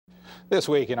This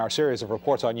week in our series of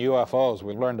reports on UFOs,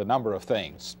 we learned a number of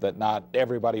things. That not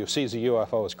everybody who sees a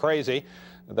UFO is crazy,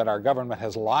 that our government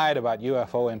has lied about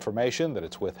UFO information, that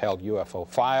it's withheld UFO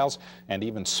files, and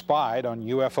even spied on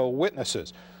UFO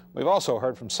witnesses. We've also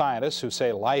heard from scientists who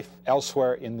say life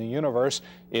elsewhere in the universe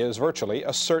is virtually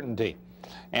a certainty.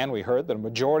 And we heard that a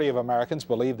majority of Americans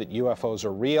believe that UFOs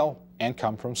are real and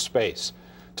come from space.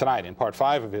 Tonight, in part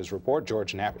 5 of his report,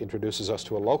 George Knapp introduces us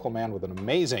to a local man with an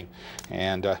amazing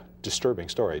and disturbing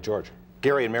story. George.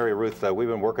 Gary and Mary Ruth, we've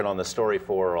been working on this story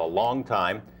for a long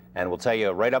time, and we'll tell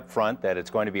you right up front that it's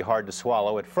going to be hard to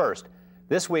swallow at first.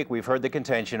 This week, we've heard the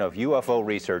contention of UFO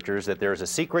researchers that there's a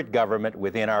secret government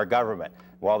within our government.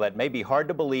 While that may be hard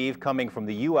to believe coming from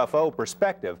the UFO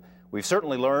perspective, we've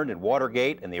certainly learned in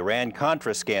Watergate and the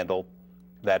Iran-Contra scandal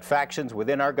that factions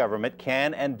within our government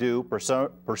can and do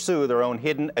pursue their own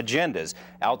hidden agendas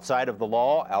outside of the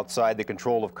law, outside the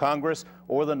control of Congress,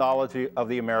 or the knowledge of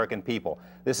the American people.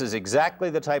 This is exactly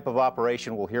the type of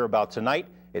operation we'll hear about tonight.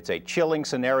 It's a chilling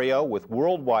scenario with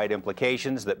worldwide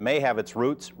implications that may have its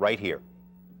roots right here.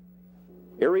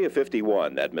 Area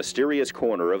 51, that mysterious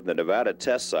corner of the Nevada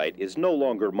test site, is no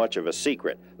longer much of a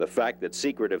secret. The fact that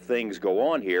secretive things go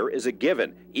on here is a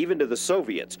given, even to the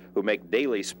Soviets, who make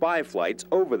daily spy flights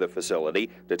over the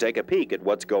facility to take a peek at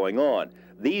what's going on.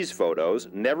 These photos,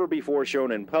 never before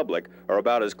shown in public, are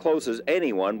about as close as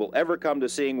anyone will ever come to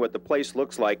seeing what the place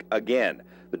looks like again.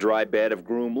 The dry bed of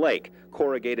Groom Lake,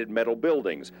 corrugated metal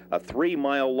buildings, a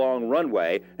 3-mile-long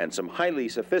runway, and some highly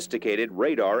sophisticated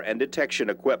radar and detection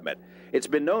equipment. It's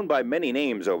been known by many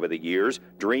names over the years: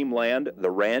 Dreamland,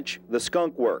 the Ranch, the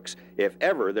Skunk Works. If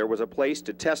ever there was a place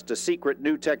to test a secret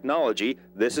new technology,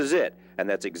 this is it. And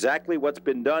that's exactly what's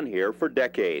been done here for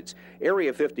decades.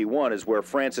 Area 51 is where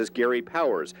Francis Gary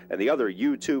Powers and the other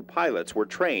U-2 pilots were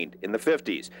trained in the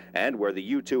 50s, and where the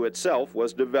U-2 itself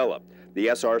was developed. The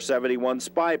SR-71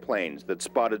 spy planes that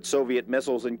spotted Soviet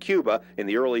missiles in Cuba in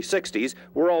the early 60s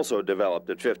were also developed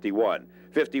at 51.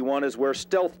 51 is where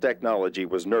stealth technology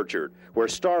was nurtured, where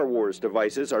Star Wars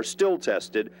devices are still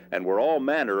tested, and where all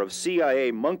manner of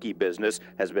CIA monkey business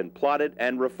has been plotted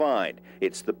and refined.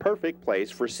 It's the perfect place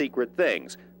for secret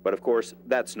things, but of course,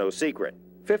 that's no secret.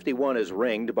 51 is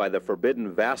ringed by the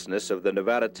forbidden vastness of the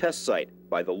Nevada test site,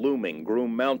 by the looming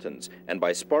Groom Mountains, and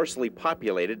by sparsely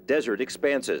populated desert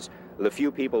expanses. The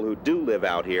few people who do live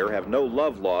out here have no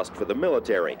love lost for the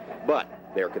military, but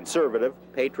they're conservative,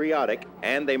 patriotic,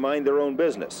 and they mind their own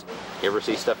business. You ever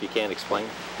see stuff you can't explain?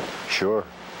 Sure,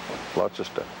 lots of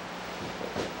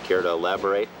stuff. Care to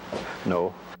elaborate?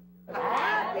 No.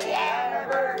 Happy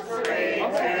anniversary!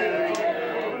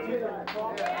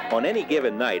 On any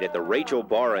given night at the Rachel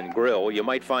Bar and Grill, you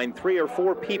might find 3 or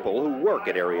 4 people who work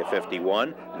at Area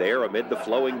 51, there amid the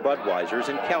flowing Budweisers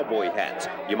and cowboy hats.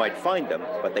 You might find them,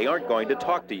 but they aren't going to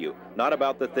talk to you, not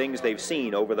about the things they've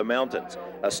seen over the mountains.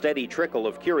 A steady trickle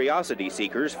of curiosity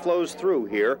seekers flows through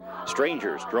here,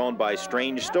 strangers drawn by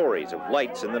strange stories of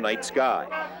lights in the night sky.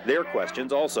 Their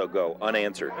questions also go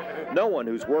unanswered. No one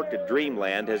who's worked at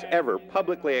Dreamland has ever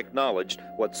publicly acknowledged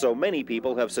what so many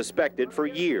people have suspected for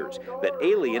years, that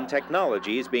alien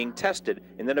technology is being tested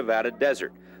in the Nevada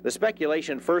desert. The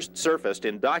speculation first surfaced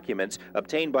in documents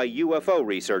obtained by UFO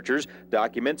researchers,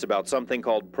 documents about something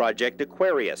called Project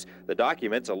Aquarius. The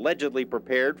documents, allegedly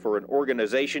prepared for an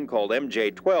organization called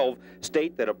MJ-12,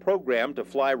 state that a program to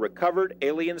fly recovered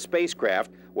alien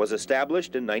spacecraft was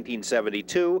established in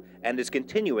 1972 and is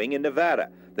continuing in Nevada.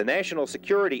 The National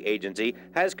Security Agency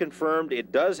has confirmed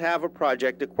it does have a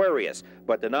Project Aquarius,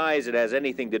 but denies it has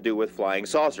anything to do with flying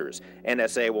saucers.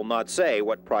 NSA will not say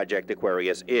what Project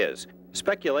Aquarius is.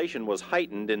 Speculation was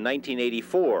heightened in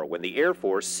 1984 when the Air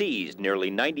Force seized nearly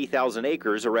 90,000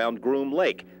 acres around Groom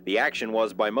Lake. The action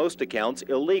was, by most accounts,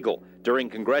 illegal. During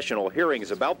congressional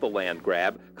hearings about the land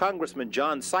grab, Congressman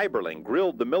John Seiberling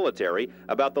grilled the military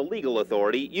about the legal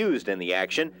authority used in the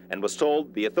action and was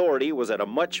told the authority was at a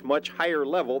much, much higher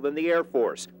level than the Air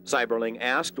Force. Seiberling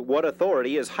asked what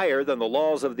authority is higher than the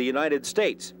laws of the United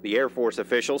States. The Air Force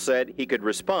official said he could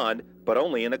respond, but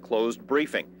only in a closed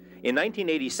briefing. In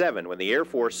 1987, when the Air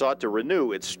Force sought to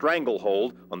renew its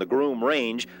stranglehold on the Groom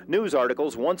Range, news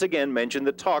articles once again mentioned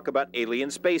the talk about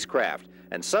alien spacecraft,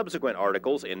 and subsequent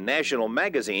articles in national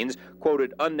magazines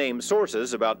quoted unnamed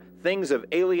sources about things of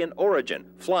alien origin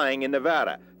flying in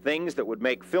Nevada, things that would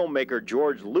make filmmaker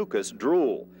George Lucas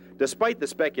drool. Despite the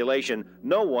speculation,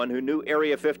 no one who knew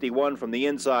Area 51 from the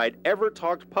inside ever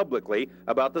talked publicly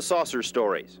about the saucer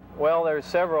stories. Well, there's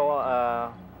several,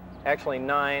 actually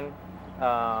 9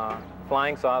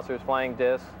 flying saucers, flying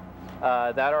discs,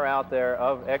 that are out there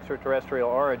of extraterrestrial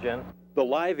origin. The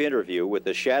live interview with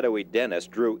the shadowy Dennis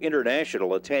drew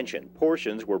international attention.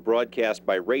 Portions were broadcast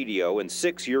by radio in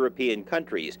 6 European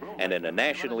countries and in a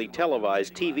nationally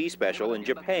televised TV special in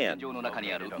Japan.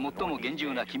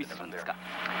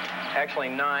 Actually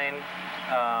 9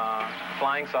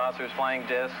 flying saucers, flying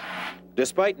discs.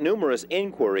 Despite numerous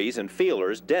inquiries and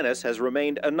feelers, Dennis has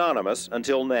remained anonymous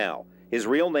until now. His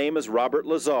real name is Robert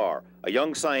Lazar, a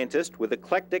young scientist with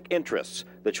eclectic interests.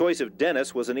 The choice of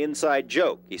Dennis was an inside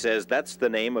joke. He says that's the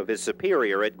name of his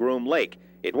superior at Groom Lake.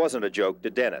 It wasn't a joke to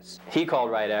Dennis. He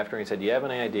called right after and he said, "Do you have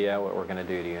any idea what we're going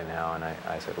to do to you now?" And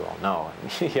I said, "Well, no."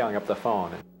 And he hung up the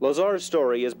phone. Lazar's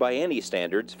story is by any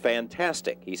standards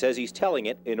fantastic. He says he's telling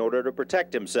it in order to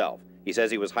protect himself. He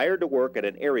says he was hired to work at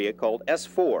an area called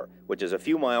S4, which is a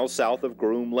few miles south of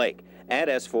Groom Lake. At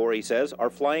S4, he says, are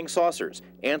flying saucers,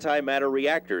 antimatter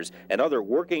reactors, and other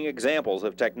working examples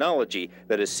of technology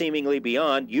that is seemingly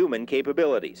beyond human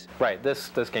capabilities. Right,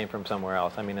 this came from somewhere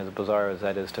else. I mean, as bizarre as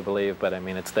that is to believe, but I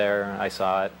mean, it's there. I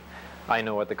saw it. I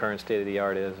know what the current state of the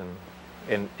art is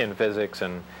in physics,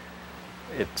 and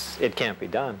it can't be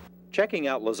done. Checking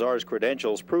out Lazar's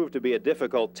credentials proved to be a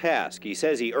difficult task. He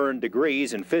says he earned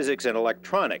degrees in physics and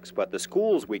electronics, but the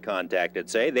schools we contacted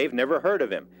say they've never heard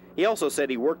of him. He also said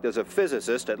he worked as a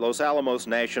physicist at Los Alamos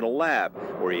National Lab,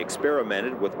 where he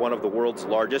experimented with one of the world's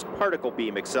largest particle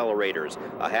beam accelerators,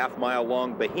 a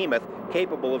half-mile-long behemoth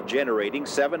capable of generating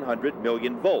 700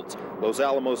 million volts. Los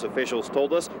Alamos officials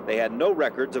told us they had no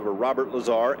records of a Robert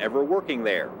Lazar ever working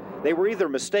there. They were either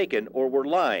mistaken or were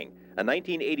lying. A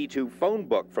 1982 phone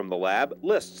book from the lab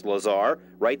lists Lazar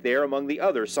right there among the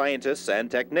other scientists and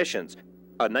technicians.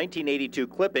 A 1982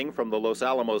 clipping from the Los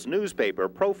Alamos newspaper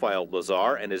profiled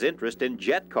Lazar and his interest in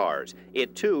jet cars.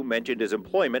 It, too, mentioned his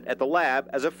employment at the lab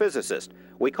as a physicist.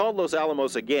 We called Los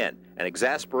Alamos again. An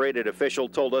exasperated official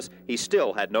told us he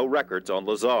still had no records on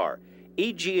Lazar.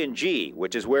 EG&G,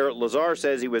 which is where Lazar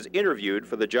says he was interviewed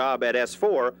for the job at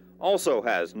S4, also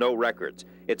has no records.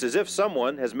 It's as if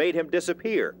someone has made him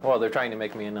disappear. Well, they're trying to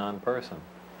make me a non-person.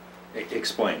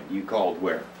 Explain. You called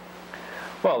where?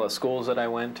 Well, the schools that I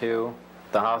went to,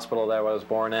 the hospital that I was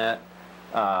born at,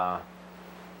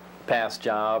 past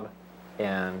job,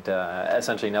 and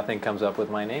essentially nothing comes up with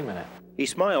my name in it. He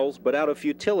smiles, but out of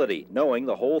futility, knowing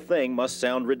the whole thing must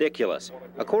sound ridiculous.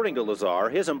 According to Lazar,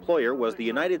 his employer was the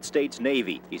United States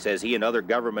Navy. He says he and other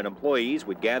government employees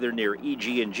would gather near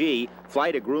EG&G,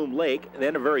 fly to Groom Lake,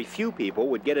 then a very few people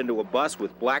would get into a bus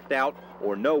with blacked out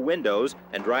or no windows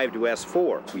and drive to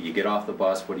S4. When you get off the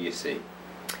bus, what do you see?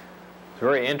 It's a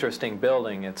very interesting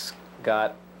building. It's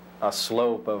got a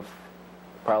slope of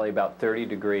probably about 30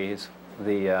 degrees,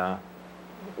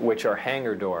 which are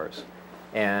hangar doors.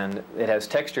 And it has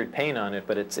textured paint on it,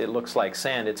 but it looks like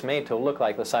sand. It's made to look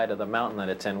like the side of the mountain that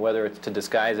it's in, whether it's to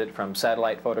disguise it from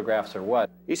satellite photographs or what.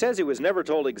 He says he was never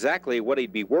told exactly what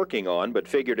he'd be working on, but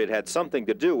figured it had something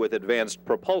to do with advanced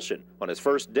propulsion. On his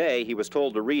first day, he was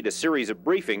told to read a series of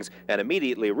briefings and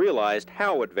immediately realized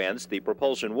how advanced the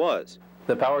propulsion was.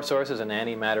 The power source is an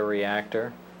antimatter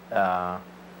reactor.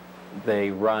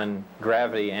 They run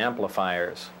gravity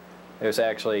amplifiers. There's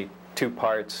actually 2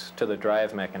 parts to the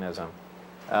drive mechanism.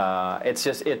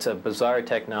 It's a bizarre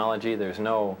technology. There's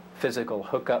no physical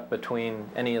hookup between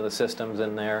any of the systems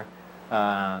in there.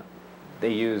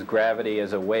 They use gravity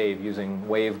as a wave, using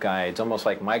waveguides, almost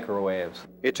like microwaves.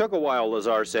 It took a while,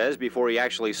 Lazar says, before he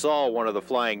actually saw one of the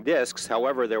flying discs.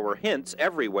 However, there were hints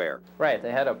everywhere. Right,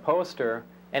 they had a poster,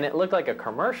 and it looked like a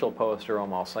commercial poster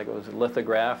almost, like it was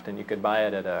lithographed and you could buy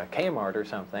it at a Kmart or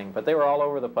something. But they were all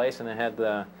over the place, and it had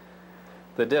the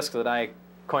disc that I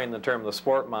coined the term the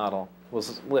sport model.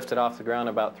 Was lifted off the ground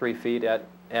about 3 feet at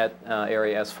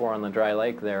area S4 on the dry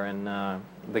lake there, and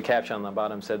the caption on the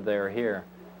bottom said "They're here,"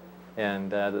 and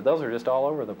those are just all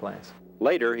over the place.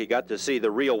 Later, he got to see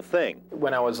the real thing.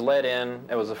 When I was let in,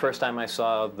 it was the first time I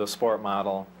saw the sport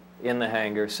model in the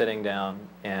hangar, sitting down,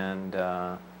 and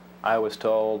I was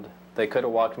told they could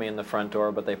have walked me in the front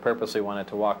door, but they purposely wanted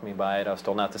to walk me by it. I was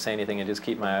told not to say anything and just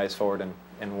keep my eyes forward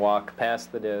and walk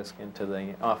past the disc into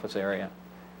the office area.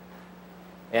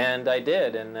 And I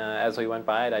did, and as we went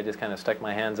by it, I just kind of stuck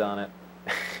my hands on it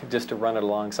just to run it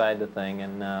alongside the thing,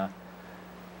 and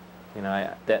you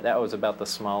know, that was about the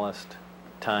smallest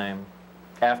time.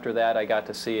 After that, I got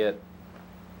to see it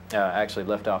actually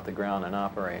lift off the ground and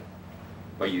operate.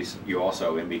 But you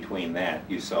also, in between that,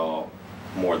 you saw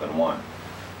more than one.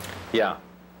 Yeah.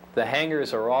 The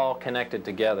hangars are all connected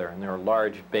together, and there are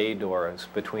large bay doors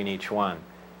between each one.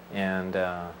 And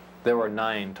there were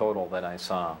 9 total that I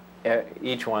saw,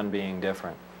 each one being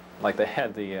different. Like they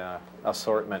had the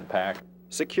assortment pack.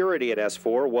 Security at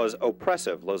S4 was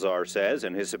oppressive, Lazar says,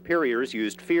 and his superiors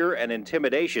used fear and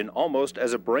intimidation almost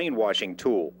as a brainwashing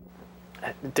tool.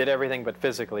 It did everything but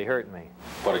physically hurt me.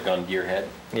 Put a gun to your head?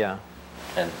 Yeah.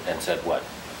 And said what?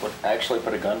 What actually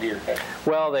put a gun to your head?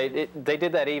 Well, they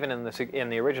did that even in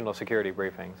the original security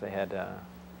briefings. They had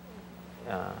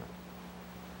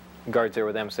guards there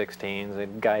with M16s,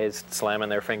 and guys slamming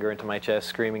their finger into my chest,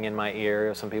 screaming in my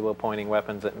ear, some people pointing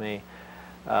weapons at me.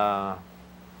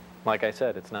 Like I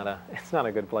said, it's not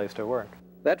a good place to work.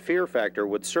 That fear factor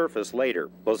would surface later.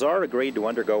 Lazar agreed to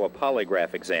undergo a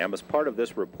polygraph exam as part of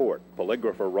this report.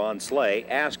 Polygrapher Ron Slay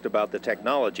asked about the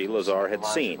technology Lazar had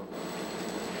seen.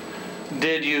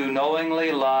 Did you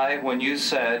knowingly lie when you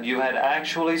said you had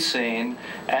actually seen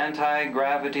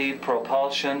anti-gravity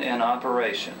propulsion in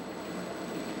operation?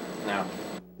 No.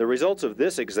 The results of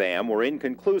this exam were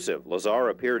inconclusive. Lazar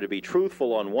appeared to be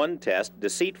truthful on one test,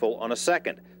 deceitful on a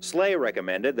second. Slay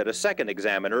recommended that a second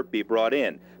examiner be brought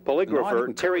in.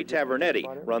 Polygrapher Terry Tavernetti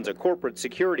runs a corporate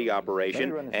security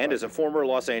operation and is a former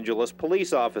Los Angeles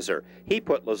police officer. He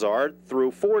put Lazar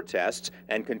through 4 tests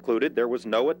and concluded there was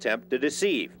no attempt to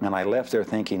deceive. And I left there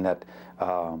thinking that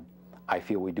I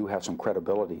feel we do have some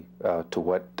credibility to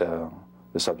what the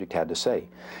subject had to say.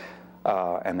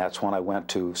 And that's when I went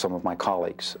to some of my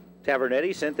colleagues.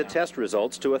 Tavernetti sent the test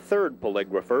results to a third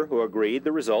polygrapher who agreed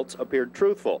the results appeared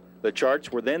truthful. The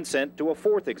charts were then sent to a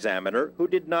 4th examiner who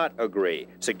did not agree,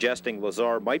 suggesting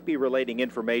Lazar might be relating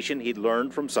information he'd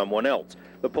learned from someone else.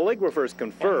 The polygraphers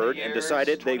conferred and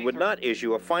decided they would not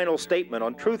issue a final statement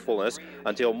on truthfulness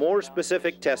until more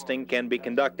specific testing can be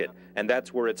conducted, and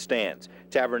that's where it stands.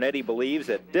 Tavernetti believes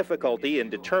that difficulty in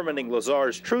determining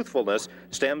Lazar's truthfulness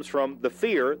stems from the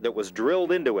fear that was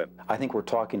drilled into him. I think we're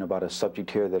talking about a subject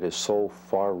here that is so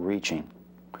far-reaching,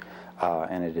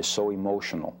 and it is so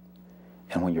emotional.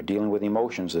 And when you're dealing with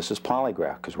emotions, this is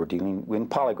polygraph, because we're dealing, in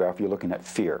polygraph, you're looking at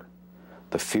fear.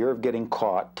 The fear of getting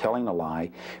caught telling a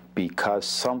lie because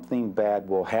something bad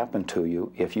will happen to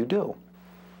you if you do.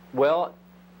 Well,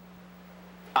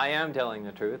 I am telling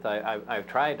the truth. I've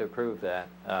tried to prove that.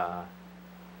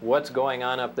 What's going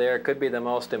on up there could be the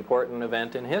most important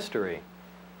event in history.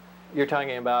 You're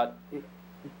talking about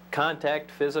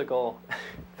contact, physical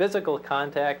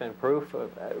contact and proof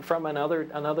from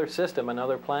another system,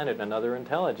 another planet, another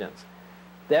intelligence.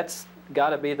 That's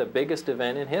got to be the biggest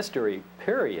event in history,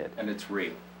 period. And it's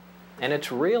real. And it's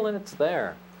real and it's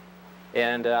there.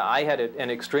 And I had an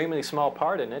extremely small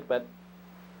part in it, but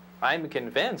I'm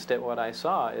convinced that what I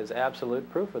saw is absolute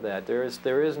proof of that. There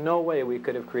is no way we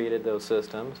could have created those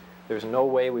systems. There's no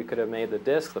way we could have made the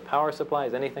disks, the power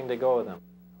supplies, anything to go with them.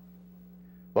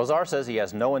 Lazar says he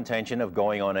has no intention of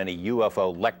going on any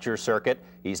UFO lecture circuit.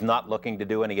 He's not looking to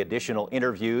do any additional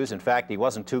interviews. In fact, he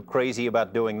wasn't too crazy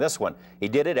about doing this one. He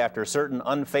did it after certain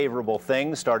unfavorable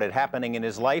things started happening in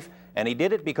his life, and he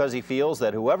did it because he feels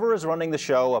that whoever is running the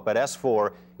show up at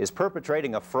S4 is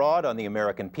perpetrating a fraud on the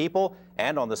American people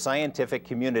and on the scientific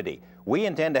community. We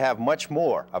intend to have much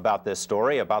more about this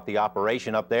story, about the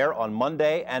operation up there, on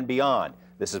Monday and beyond.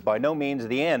 This is by no means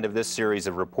the end of this series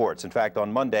of reports. In fact,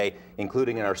 on Monday,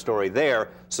 including in our story there,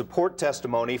 support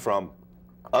testimony from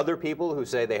other people who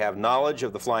say they have knowledge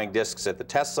of the flying discs at the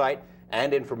test site,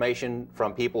 and information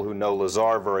from people who know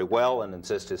Lazar very well and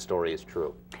insist his story is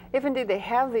true. If indeed they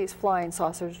have these flying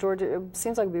saucers, George, it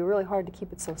seems like it would be really hard to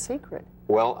keep it so secret.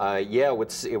 Well, yeah,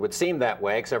 it would seem that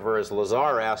way, except for as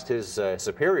Lazar asked his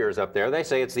superiors up there, they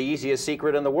say it's the easiest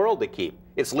secret in the world to keep.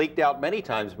 It's leaked out many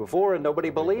times before and nobody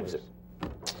believes it.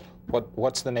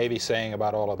 What's the Navy saying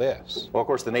about all of this? Well, of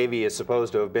course, the Navy is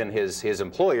supposed to have been his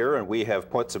employer, and we have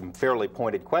put some fairly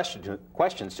pointed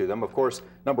questions to them. Of course,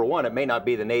 number one, it may not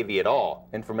be the Navy at all.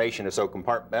 Information is so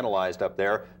compartmentalized up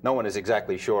there, no one is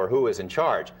exactly sure who is in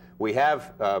charge. We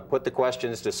have put the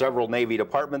questions to several Navy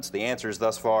departments. The answers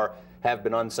thus far have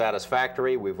been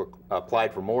unsatisfactory. We've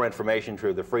applied for more information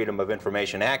through the Freedom of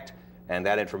Information Act, and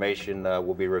that information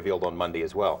will be revealed on Monday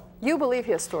as well. You believe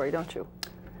his story, don't you?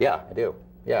 Yeah, I do.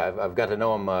 Yeah, I've got to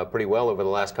know him pretty well over the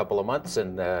last couple of months,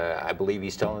 and I believe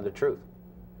he's telling the truth.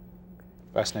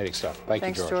 Fascinating stuff.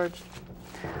 Thanks, George.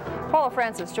 Paula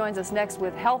Francis joins us next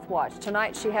with Health Watch.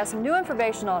 Tonight she has some new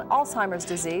information on Alzheimer's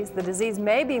disease. The disease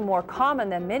may be more common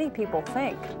than many people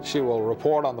think. She will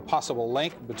report on the possible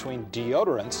link between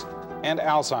deodorants and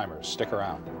Alzheimer's. Stick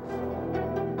around.